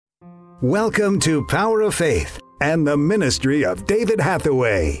Welcome to Power of Faith and the ministry of David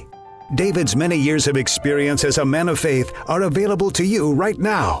Hathaway. David's many years of experience as a man of faith are available to you right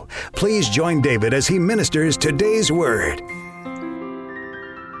now. Please join David as he ministers today's word.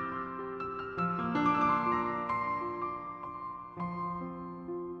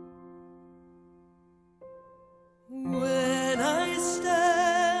 When I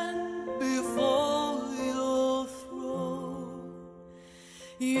stand before your throne,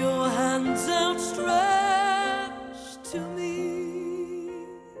 your hands outstretched to me,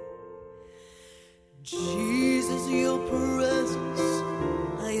 Jesus, your presence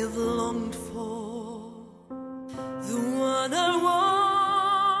I have longed for, the one I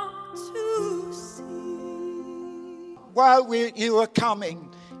want to see. While you are coming,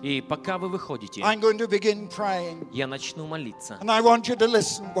 И пока вы выходите, I'm going to begin praying. я начну молиться. And I want you to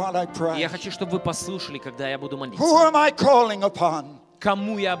listen while I И pray. я хочу, чтобы вы послушали, когда я буду Who молиться. am I calling upon?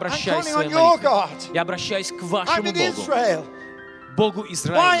 Кому я I'm обращаюсь calling on своей your молитвой? God. Я обращаюсь к I'm вашему in Богу, Israel. Богу Why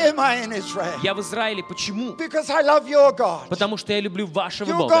Израиля. am I in Israel? Я в Израиле. Почему? Because I love your God. Потому что я люблю вашего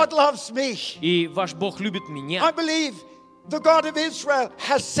Your Бога. God loves me. И ваш Бог любит I меня. believe the God of Israel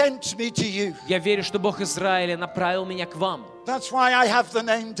has sent me to you. Я верю, что Бог Израиля направил меня к вам. That's why I have the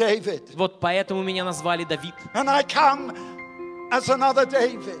name David. Вот поэтому меня назвали Давид. And I come as another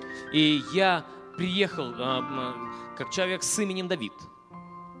David. И я приехал как человек с именем Давид.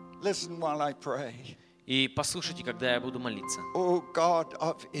 Listen while I pray. И послушайте, когда я буду молиться. Oh God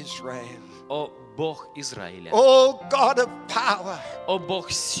of Israel. О Бог Израиля. Oh God of power. О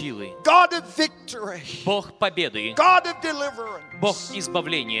Бог силы. God of victory. Бог победы. God of deliverance. Бог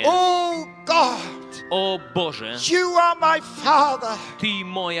избавления. Oh God. О Боже, You are my Father. Ты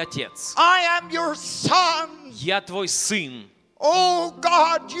мой Отец. I am your Son. Я Твой Сын. Oh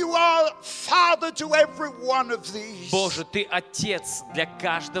God, you are Father to every one of these. Боже, Ты Отец для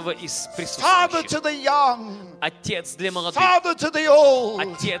каждого из Father to присутствующих. the young. Отец для молодых. Father to the old.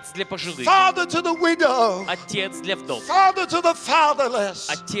 Отец для пожилых. Father to the widow. Отец для вдов. Father to the fatherless.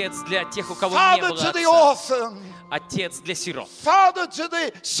 Отец для тех, у кого не Father было to the отца. orphan. Отец для сирот. Father to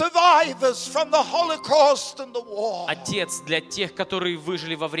the survivors from the Holocaust and the war. Отец для тех, которые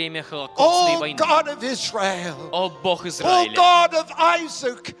выжили во время Холокоста и Oh войны. God of Israel. О Бог Oh Израиля. God of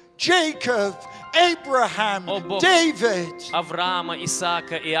Isaac, Jacob, Abraham, О Бог David. Авраама,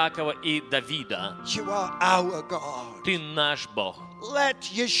 Исаака, Иакова и Давида. You are our God. Ты наш Бог. Let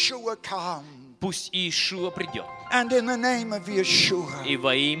Yeshua come. Пусть Иешуа придет. And in the name of Yeshua, И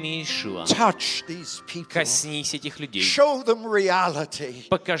во имя Иешуа touch these people. коснись этих людей. Show them reality.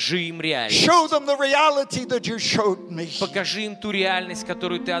 Покажи им реальность. Show them the reality that you showed me. Покажи им ту реальность,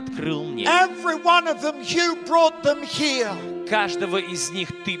 которую ты открыл мне. Every one of them, you brought them here. Каждого из них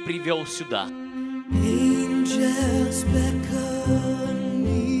ты привел сюда. Angels beckon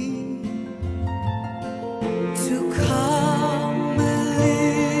me to come a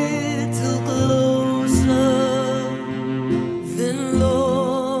little closer. Then,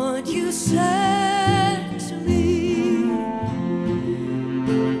 Lord, you said to me,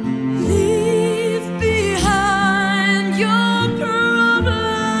 leave behind your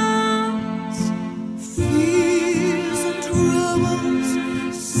problems, fears and troubles,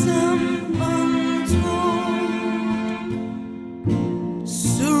 some untold,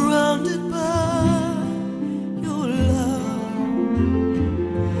 surrounded by your love.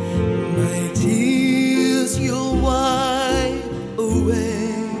 My tears you'll wipe away,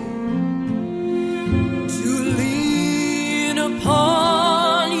 to lean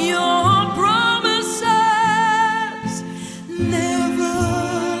upon your promises, never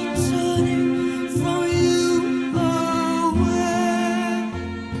turning from you away.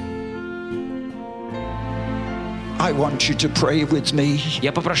 I want you to pray with me.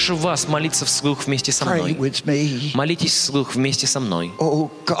 Я попрошу вас молиться вслух вместе со Pray мной. with me. Молитесь вслух вместе со мной. Oh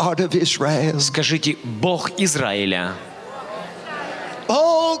God of Israel. Скажите: Бог Израиля.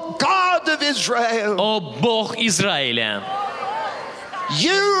 Oh God of Israel. О Бог Израиля.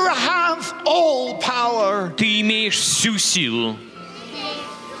 You have all power. Ты имеешь всю силу.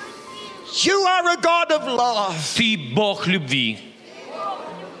 You are a God of love. Ты Бог любви.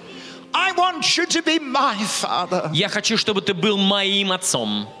 I want you to be my Father. Я хочу, чтобы ты был моим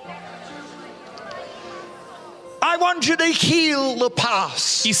отцом. I want you to heal the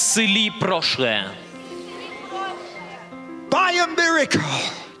past Исцели прошлое by a miracle.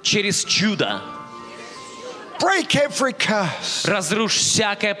 через чудо. Break every curse. Разрушь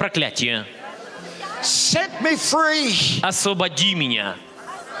всякое проклятие. Set me free. Освободи меня.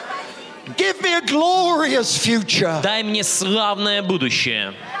 Give me a glorious future. Дай мне славное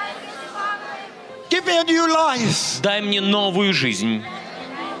будущее. Give me a new life. Дай мне новую жизнь.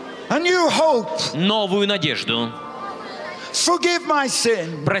 a new hope. новую надежду. Forgive my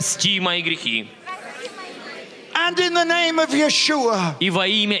sin. Прости мои грехи. And in the name of Yeshua, И во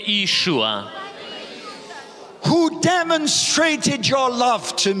имя Иешуа, who demonstrated your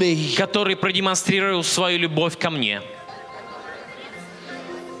love to me, который продемонстрировал свою любовь ко мне.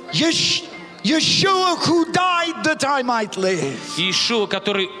 Yeshua, who died that I might live. Иешуа,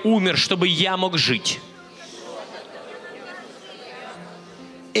 который умер, чтобы я мог жить.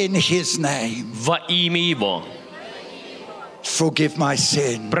 In his name, Во имя Его. forgive my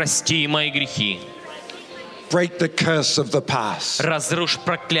sin. Прости мои грехи. Break the curse of the past. Разрушь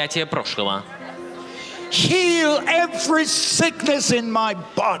проклятие прошлого. Heal every sickness in my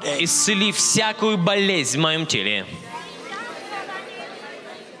body. Исцели всякую болезнь в моем теле.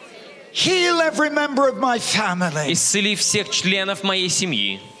 Heal every member of my family. Исцели всех членов моей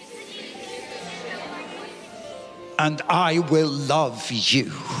семьи. And I will love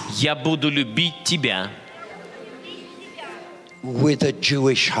you Я буду любить тебя with a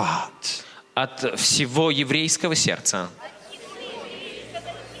Jewish heart. от всего еврейского сердца.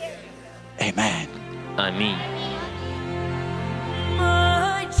 Amen. Аминь.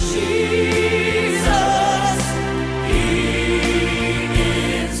 My Jesus, He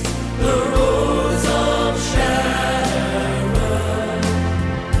is the Rose of Sharon,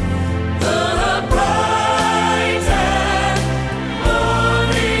 the bright and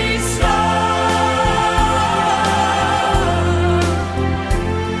morning star,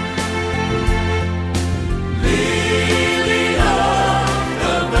 Lily of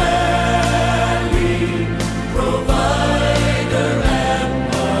the valley, provider and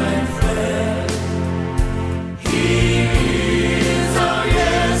my friend. He is our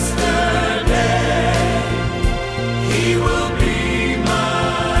yesterday. He will be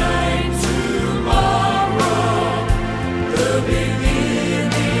mine tomorrow. The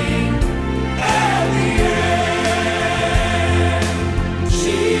beginning and the end.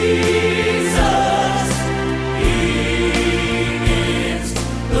 Jesus, He is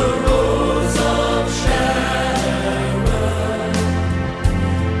the Rose of Sharon,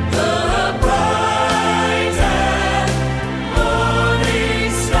 the bright and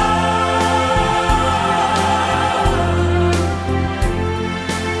morning star,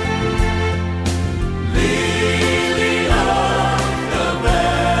 Lily of the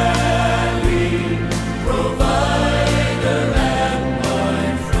valley, provider and my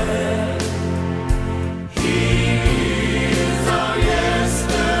friend. He is our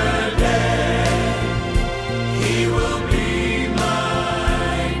yesterday. He will be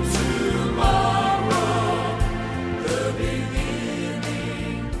mine tomorrow. The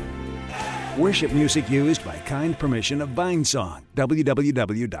beginning. Worship music used by kind permission of Vinesong.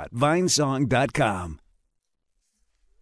 www.vinesong.com.